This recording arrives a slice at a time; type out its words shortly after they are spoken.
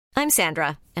I'm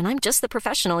Sandra, and I'm just the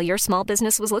professional your small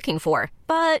business was looking for.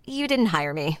 But you didn't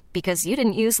hire me because you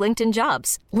didn't use LinkedIn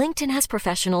Jobs. LinkedIn has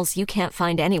professionals you can't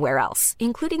find anywhere else,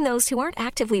 including those who aren't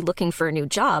actively looking for a new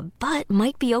job, but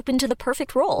might be open to the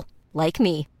perfect role, like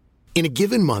me. In a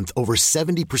given month, over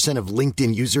 70% of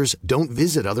LinkedIn users don't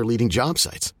visit other leading job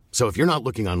sites. So if you're not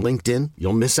looking on LinkedIn,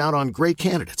 you'll miss out on great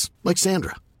candidates like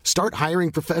Sandra. Start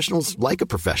hiring professionals like a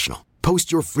professional.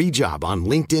 Post your free job on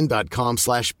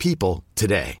linkedin.com/people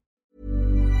today.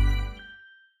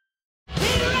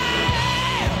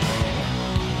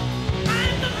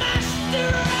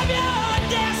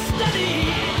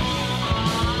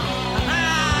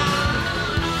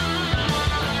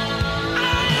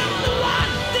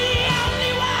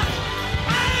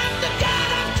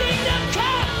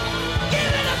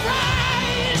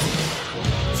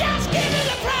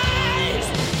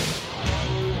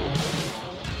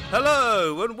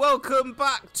 Hello and welcome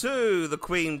back to the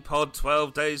Queen Pod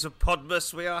 12 Days of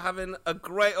Podmas. We are having a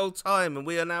great old time and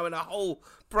we are now in a whole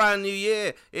brand new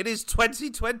year. It is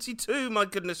 2022, my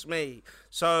goodness me.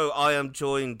 So I am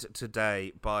joined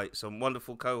today by some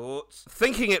wonderful cohorts.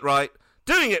 Thinking it right,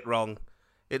 doing it wrong.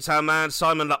 It's our man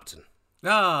Simon Lupton.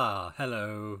 Ah,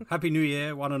 hello. Happy New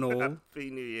Year, one and all. Happy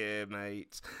New Year,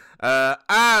 mate.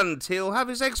 And he'll have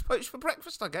his eggs poached for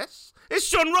breakfast, I guess. It's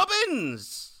John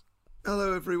Robbins.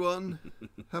 Hello, everyone.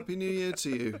 Happy New Year to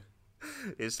you.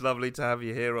 It's lovely to have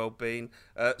you here, old bean.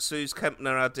 Suze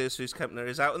Kempner, our dear Suze Kempner,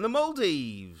 is out in the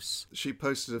Maldives. She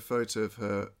posted a photo of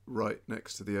her right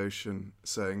next to the ocean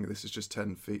saying, this is just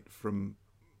 10 feet from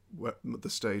the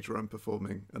stage where I'm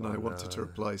performing. And I wanted to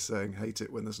reply saying, hate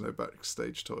it when there's no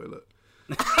backstage toilet.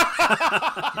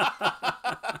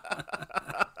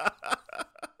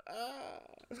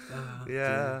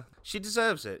 Yeah. She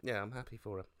deserves it. Yeah, I'm happy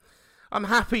for her. I'm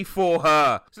happy for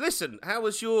her. So listen, how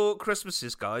was your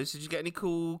Christmases, guys? Did you get any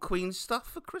cool Queen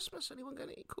stuff for Christmas? Anyone get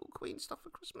any cool Queen stuff for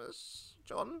Christmas?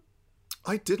 John?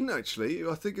 I didn't, actually.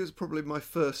 I think it was probably my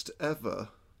first ever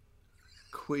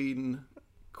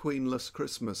Queenless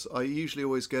Christmas. I usually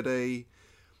always get a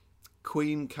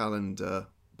Queen calendar,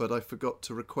 but I forgot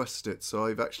to request it, so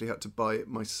I've actually had to buy it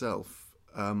myself.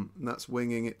 And that's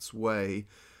winging its way.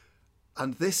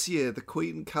 And this year, the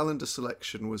Queen calendar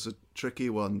selection was a tricky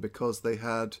one because they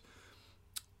had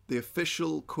the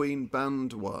official Queen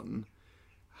band one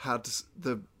had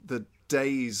the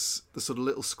days, the sort of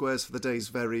little squares for the days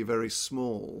very, very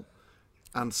small.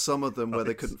 And some of them where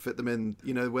they couldn't fit them in,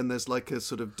 you know, when there's like a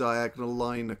sort of diagonal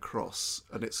line across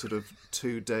and it's sort of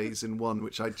 2 days in one,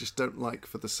 which I just don't like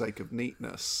for the sake of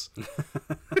neatness.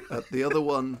 The other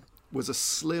one was a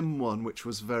slim one, which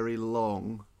was very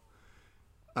long.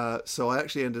 So I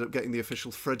actually ended up getting the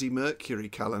official Freddie Mercury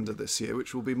calendar this year,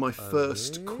 which will be my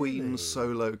first Queen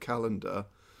solo calendar.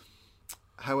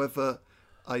 However,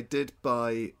 I did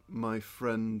buy my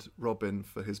friend Robin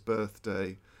for his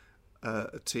birthday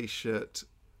a T-shirt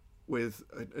with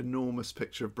an enormous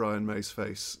picture of Brian May's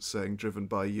face saying "Driven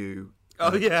by You."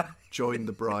 Oh yeah, join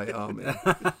the Bry Army.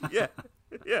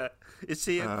 yeah. Is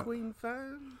he a Queen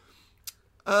fan?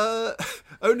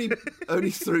 Only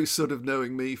through sort of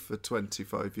knowing me for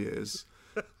 25 years,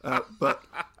 but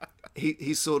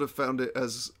he sort of found it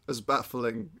as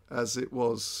baffling as it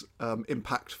was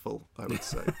impactful, I would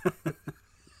say.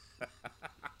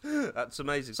 That's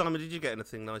amazing. Simon, did you get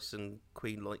anything nice and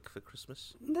Queen-like for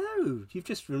Christmas? No, you've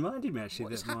just reminded me actually What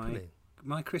that is happening?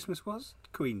 my Christmas was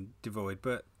Queen devoid,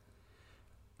 but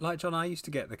like John, I used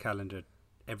to get the calendar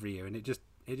every year, and it just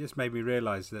made me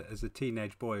realise that as a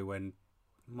teenage boy, when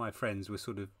my friends were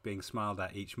sort of being smiled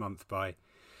at each month by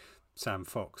Sam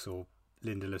Fox or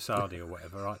Linda Lusardi or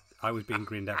whatever, I was being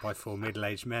grinned at by 4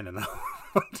 middle-aged men, and I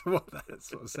wonder what that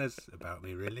sort of says about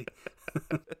me, really.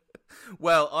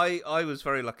 Well, I was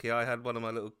very lucky. I had one of my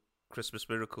little Christmas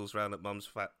miracles round at Mum's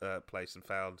place and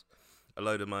found a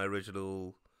load of my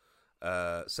original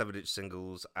 7-inch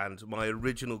singles and my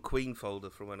original Queen folder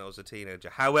from when I was a teenager.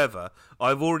 However,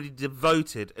 I've already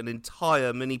devoted an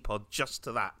entire Minipod just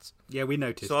to that. Yeah, we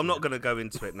noticed. So I'm not going to go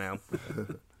into it now.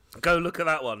 Go look at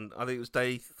that one. I think it was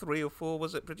day 3 or 4,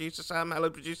 was it, Producer Sam? Hello,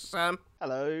 Producer Sam.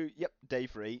 Hello. Yep, day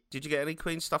 3. Did you get any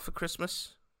Queen stuff for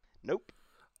Christmas? Nope.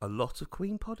 A lot of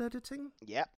Queen pod editing?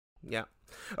 Yep. Yeah.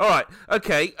 All right.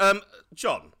 Okay.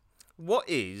 John, what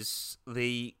is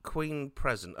the Queen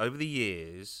present over the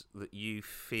years that you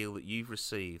feel that you've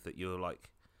received that you're like,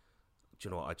 do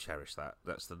you know what? I cherish that.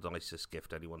 That's the nicest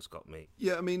gift anyone's got me.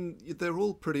 Yeah, I mean, they're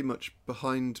all pretty much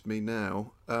behind me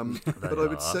now. But I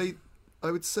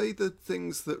would say the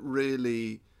things that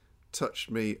really touched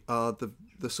me are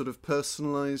the sort of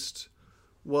personalised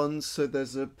ones. So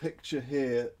there's a picture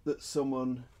here that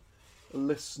a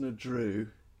listener drew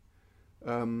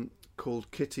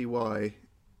called Kitty Y,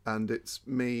 and it's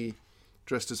me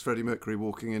dressed as Freddie Mercury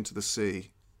walking into the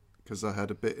sea, because I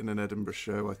had a bit in an Edinburgh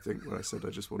show, I think, where I said I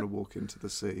just want to walk into the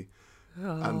sea.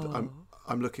 And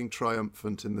I'm looking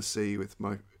triumphant in the sea with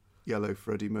my yellow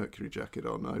Freddie Mercury jacket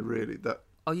on. Really touched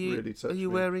Are you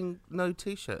me. wearing no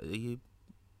t-shirt? Are you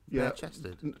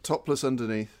bare-chested? Topless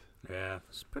underneath. Yeah.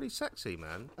 It's pretty sexy,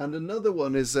 man. And another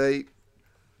one is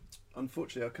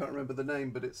unfortunately I can't remember the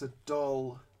name, but it's a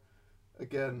doll,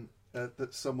 again,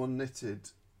 that someone knitted,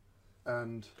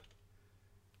 and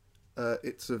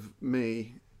it's of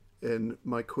me in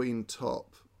my Queen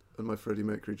top and my Freddie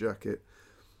Mercury jacket.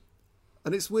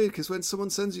 And it's weird because when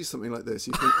someone sends you something like this,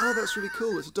 you think, oh, that's really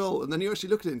cool, it's a doll. And then you actually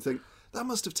look at it and think, that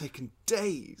must have taken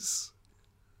days.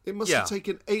 It must have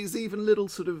taken ages, even little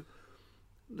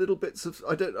bits of...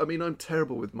 I'm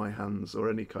terrible with my hands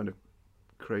or any kind of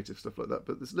creative stuff like that,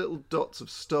 but there's little dots of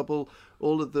stubble,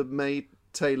 all of the May,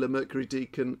 Taylor, Mercury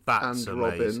Deacon That's and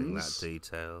amazing, Robbins. that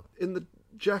detail. In the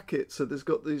jacket, so there's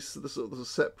got the sort of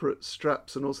separate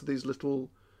straps and also these little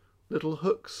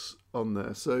hooks on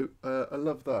there. So I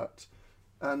love that.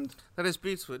 And that is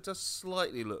beautiful. It does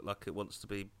slightly look like it wants to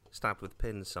be stabbed with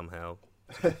pins somehow.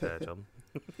 To be fair, John.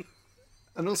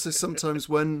 And also sometimes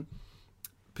when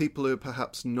people who are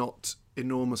perhaps not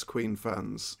enormous Queen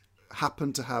fans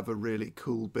happen to have a really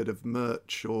cool bit of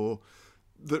merch or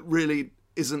that really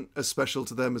isn't as special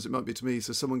to them as it might be to me.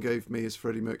 So someone gave me his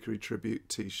Freddie Mercury tribute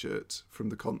T-shirt from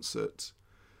the concert,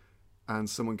 and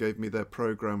someone gave me their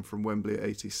programme from Wembley at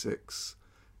 86,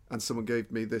 and someone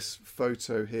gave me this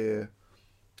photo here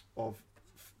of...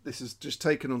 This is just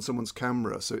taken on someone's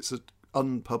camera, so it's an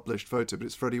unpublished photo, but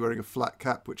it's Freddie wearing a flat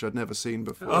cap, which I'd never seen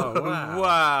before. Oh, wow.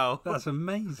 Wow. That's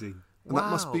amazing. And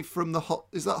that must be from the Hot...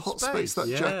 Is that Hot Space, that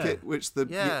Yeah. jacket, which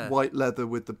the white leather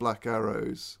with the black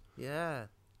arrows? Yeah.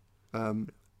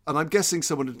 And I'm guessing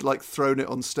someone had like thrown it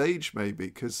on stage, maybe,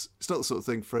 because it's not the sort of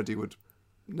thing Freddie would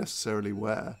necessarily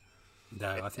wear.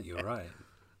 No, I think you're right.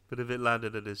 But if it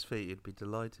landed at his feet, he'd be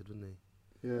delighted, wouldn't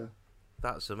he? Yeah.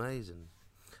 That's amazing.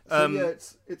 So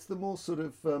it's the more sort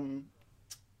of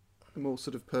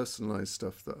personalised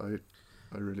stuff that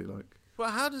I really like.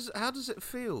 Well, how does it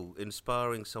feel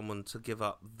inspiring someone to give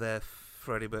up their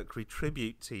Freddie Mercury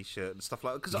tribute T-shirt and stuff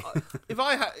like that?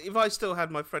 Because if I still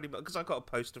had my Freddie, because I got a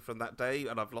poster from that day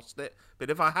and I've lost it, but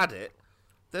if I had it,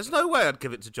 there's no way I'd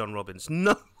give it to John Robbins.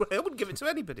 No way, I wouldn't give it to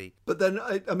anybody. But then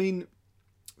I mean,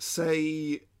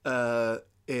 say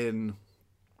in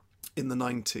the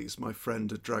 90s, my friend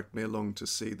had dragged me along to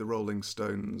see the Rolling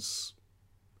Stones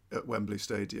at Wembley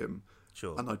Stadium.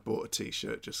 Sure. And I'd bought a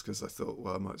T-shirt just because I thought,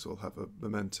 well, I might as well have a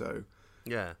memento.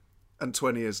 Yeah. And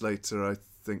 20 years later, I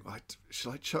think,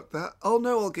 should I chuck that? Oh,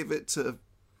 no, I'll give it to,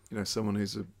 someone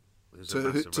who's to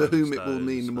whom it will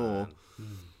mean more.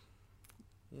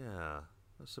 Yeah,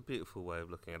 that's a beautiful way of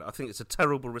looking at it. I think it's a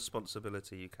terrible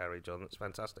responsibility you carry, John. That's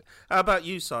fantastic. How about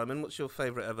you, Simon? What's your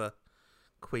favourite ever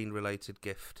Queen-related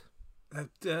gift?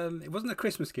 It wasn't a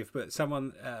Christmas gift, but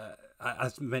someone, I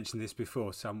mentioned this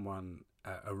before, someone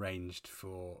arranged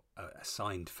for a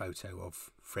signed photo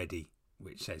of Freddie,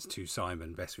 which says to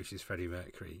Simon, best wishes Freddie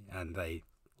Mercury, and they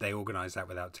organised that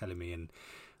without telling me and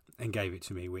gave it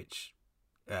to me, which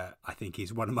I think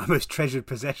is one of my most treasured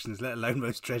possessions, let alone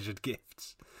most treasured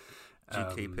gifts. Do you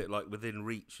keep it like within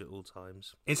reach at all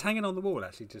times? It's hanging on the wall,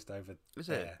 actually, just over Is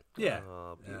there. it? Yeah.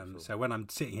 Oh, beautiful. So when I'm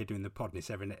sitting here doing the podness,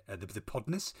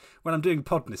 when I'm doing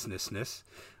podnessness,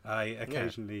 I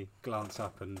occasionally glance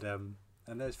up and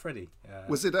there's Freddie.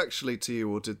 Was it actually to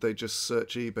you, or did they just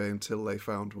search eBay until they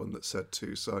found one that said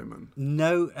to Simon?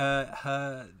 No,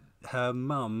 her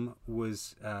mum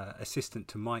was assistant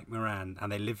to Mike Moran, and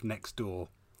they lived next door.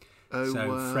 Oh,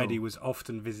 so wow. Freddie was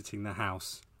often visiting the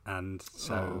house, and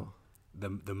so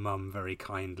the mum very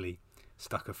kindly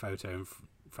stuck a photo in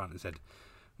front and said,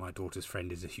 my daughter's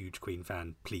friend is a huge Queen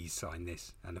fan, please sign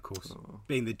this. And of course,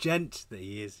 being the gent that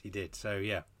he is, he did. So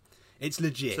yeah, it's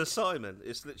legit. To Simon.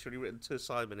 It's literally written to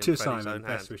Simon in To Freddie's Simon, own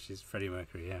best hand. wishes, Freddie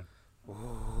Mercury, yeah.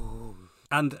 Ooh.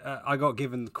 And I got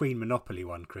given Queen Monopoly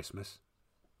one Christmas.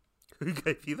 Who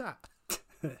gave you that?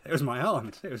 It was my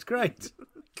aunt. It was great.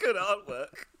 Good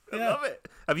artwork. I Yeah. love it.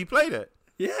 Have you played it?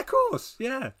 Yeah, of course.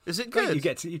 Yeah. Is it Great,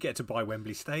 good? You get to buy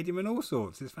Wembley Stadium and all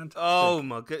sorts. It's fantastic. Oh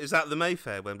my god! Is that the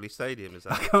Mayfair Wembley Stadium? Is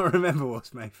I that? can't remember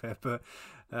what's Mayfair, but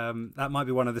that might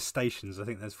be one of the stations. I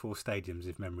think there's 4 stadiums,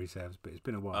 if memory serves. But it's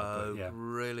been a while. Oh, but yeah,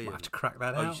 brilliant! might have to crack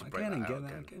that Oh, you out should break again and that get out that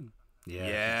again. again.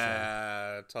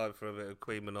 Yeah, time for a bit of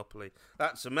Queen Monopoly.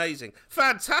 That's amazing.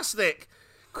 Fantastic.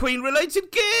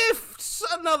 Queen-related gifts.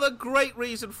 Another great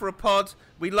reason for a pod.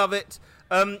 We love it.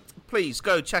 Please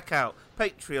go check out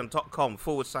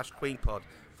patreon.com/QueenPod.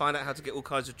 Find out how to get all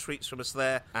kinds of treats from us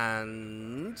there.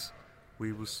 And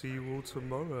we will see you all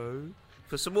tomorrow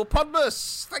for some more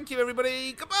Podmas. Thank you,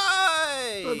 everybody.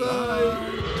 Goodbye.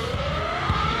 Bye-bye.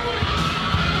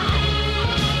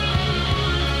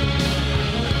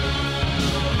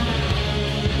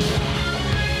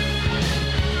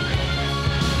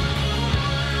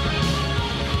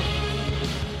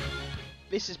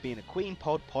 This has been a Queen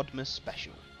Pod Podmas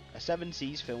special, a 7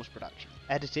 Seas Films production,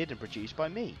 edited and produced by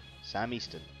me, Sam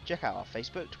Easton. Check out our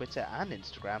Facebook, Twitter and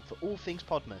Instagram for all things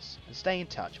Podmas, and stay in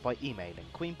touch by emailing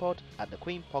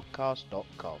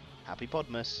queenpod@thequeenpodcast.com. Happy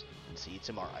Podmas, and see you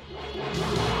tomorrow.